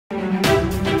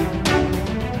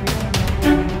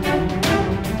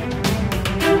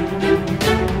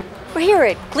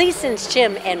here at Gleason's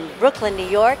Gym in Brooklyn, New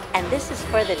York, and this is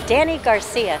for the Danny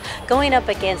Garcia going up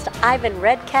against Ivan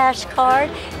Redcash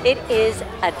card. It is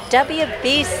a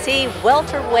WBC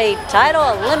welterweight title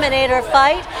eliminator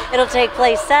fight. It'll take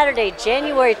place Saturday,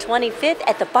 January 25th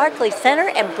at the Barclays Center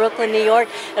in Brooklyn, New York.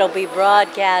 It'll be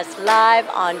broadcast live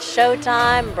on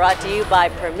Showtime, brought to you by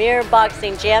Premier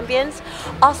Boxing Champions.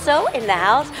 Also in the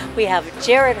house, we have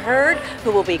Hurd,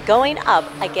 who will be going up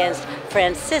against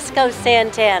Francisco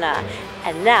Santana.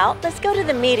 And now, let's go to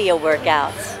the media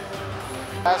workouts.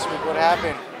 Last week, what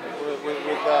happened with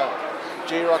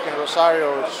J-Rock and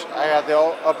Rosario, which I had the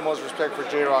utmost respect for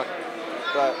J-Rock,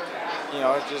 but you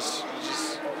know, just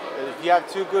if you have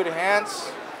two good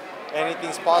hands,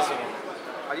 anything's possible.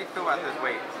 How do you feel about this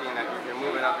weight, seeing that you're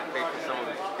moving up and facing someone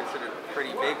that's considered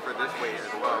pretty big for this weight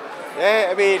as well? Yeah,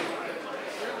 I mean,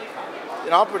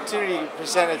 an opportunity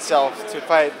presented itself to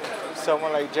fight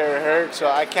someone like Jerry Hurd, so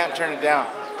I can't turn it down.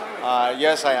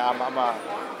 Yes, I'm a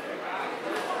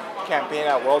campaign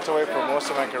at welterweight for most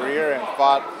of my career and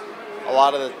fought a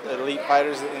lot of the elite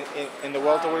fighters in the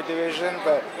welterweight division.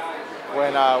 But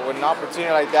when an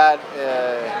opportunity like that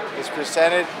is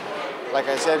presented, like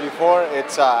I said before,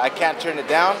 it's I can't turn it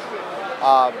down.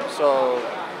 So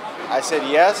I said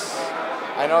yes.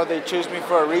 I know they choose me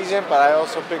for a reason, but I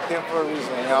also picked him for a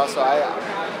reason. You know, so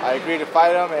I agreed to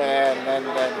fight him and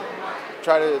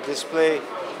try to display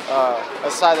a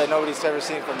side that nobody's ever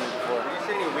seen from me before. Do you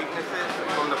see any weaknesses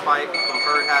from the fight from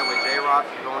Hurd had with J-Rock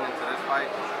going into this fight?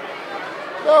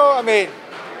 No, I mean,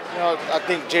 you know, I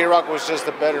think J-Rock was just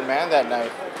a better man that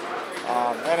night,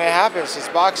 and it happens. It's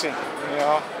boxing, you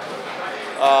know.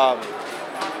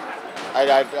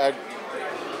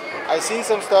 I see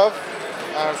some stuff.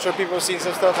 I'm sure people have seen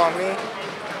some stuff on me.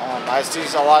 I see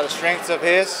a lot of strengths of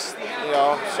his, you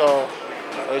know. So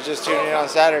I was just tuning in on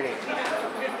Saturday.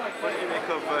 What do you make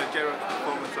of J-Rock's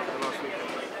performance over the last weekend?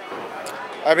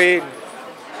 I mean,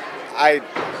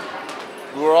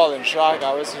 we were all in shock.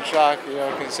 I was in shock, you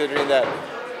know, considering that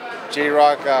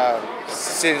J-Rock,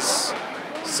 since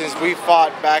we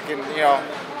fought back in, you know,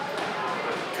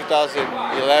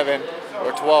 2011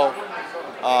 or 12,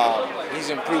 he's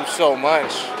improved so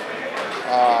much.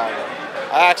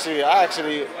 I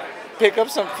actually pick up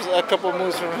a couple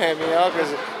moves from him, you know,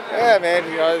 because yeah, man,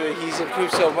 you know, he's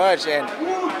improved so much.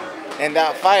 And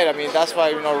that fight, I mean, that's why,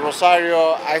 you know,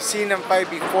 Rosario, I've seen him fight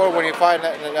before when he fought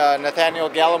Nathaniel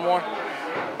Gallimore.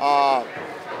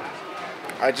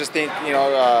 I just think, you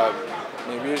know,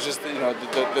 maybe it was just, you know,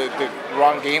 the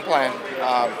wrong game plan.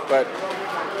 But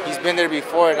he's been there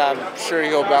before, and I'm sure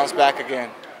he'll bounce back again.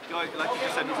 Like you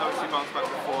just said, he's obviously bounced back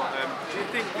before. Do you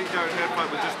think the Jared Hurd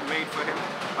fight was just made for him?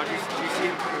 Or do you see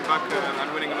him coming back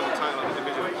and winning another title in the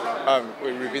division?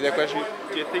 Wait, repeat that question?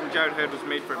 Do you think Jared Hurd was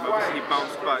made for him? Obviously he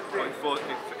bounced back, but he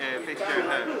faced Jared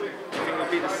Hurd. Do you think it'll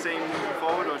be the same moving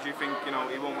forward, or do you think, you know,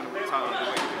 he won't win a title in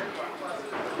the weight?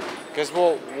 Because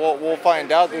we'll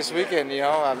find out this weekend. You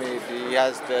know, I mean,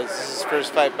 this is his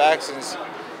first fight back since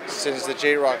the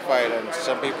J-Rock fight, and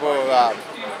some people.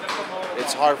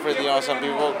 It's hard for, you know, some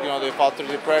people, you know, they fall through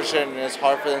depression and it's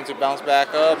hard for them to bounce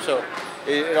back up. So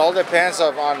it all depends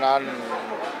on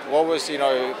what was, you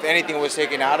know, if anything was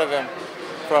taken out of him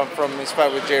from his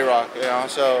fight with J-Rock, you know.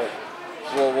 So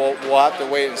we'll have to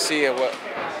wait and see what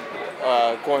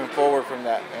going forward from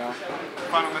that, you know.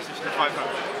 Final message to the fight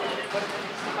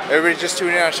fans. Everybody just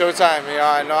tune in on Showtime. You know,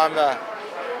 I know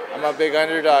I'm a big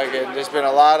underdog, and there's been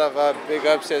a lot of big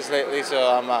upsets lately.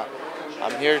 So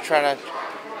I'm here trying to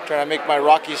make my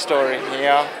Rocky story, you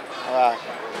know.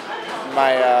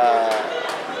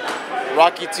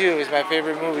 Rocky 2 is my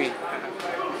favorite movie,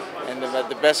 and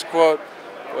the best quote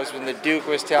was when the Duke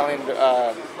was telling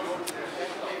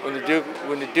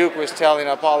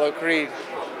Apollo Creed,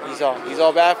 he's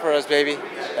all bad for us, baby.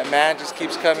 That man just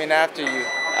keeps coming after you.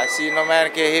 I see no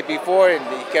man get hit before, and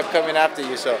he kept coming after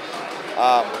you. So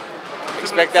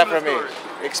expect that from me.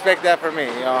 Expect that from me,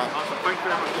 you know.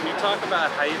 Can you talk about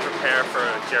how you prepare for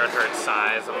Jared Hurd's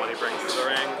size and what he brings to the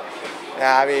ring?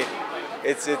 Yeah, I mean,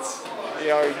 it's you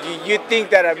know, you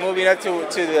think that I'm moving up to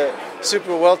the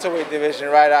super welterweight division,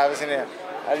 right? I was in at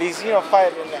least, you know,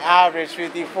 fight an average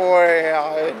 54, you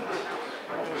know,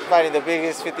 fighting the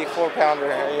biggest 54-pounder,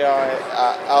 you know,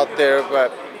 out there.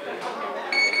 But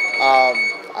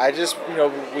I just, you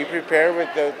know, we prepare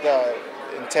with the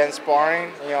intense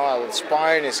sparring. You know,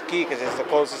 sparring is key because it's the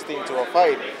closest thing to a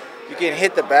fight. You can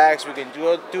hit the bags, we can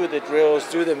do the drills,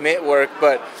 do the mitt work,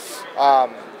 but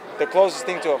the closest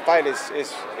thing to a fight is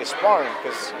sparring,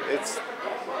 because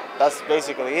that's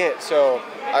basically it. So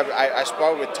I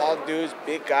sparred with tall dudes,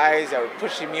 big guys that were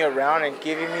pushing me around and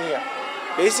giving me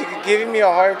basically giving me a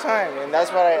hard time, and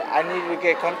that's what I needed to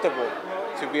get comfortable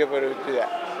to be able to do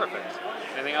that. Perfect.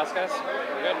 Anything else, guys?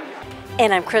 We're good?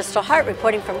 And I'm Kristal Hart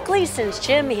reporting from Gleason's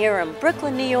Gym here in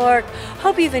Brooklyn, New York.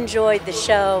 Hope you've enjoyed the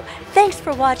show. Thanks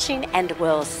for watching, and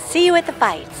we'll see you at the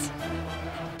fights.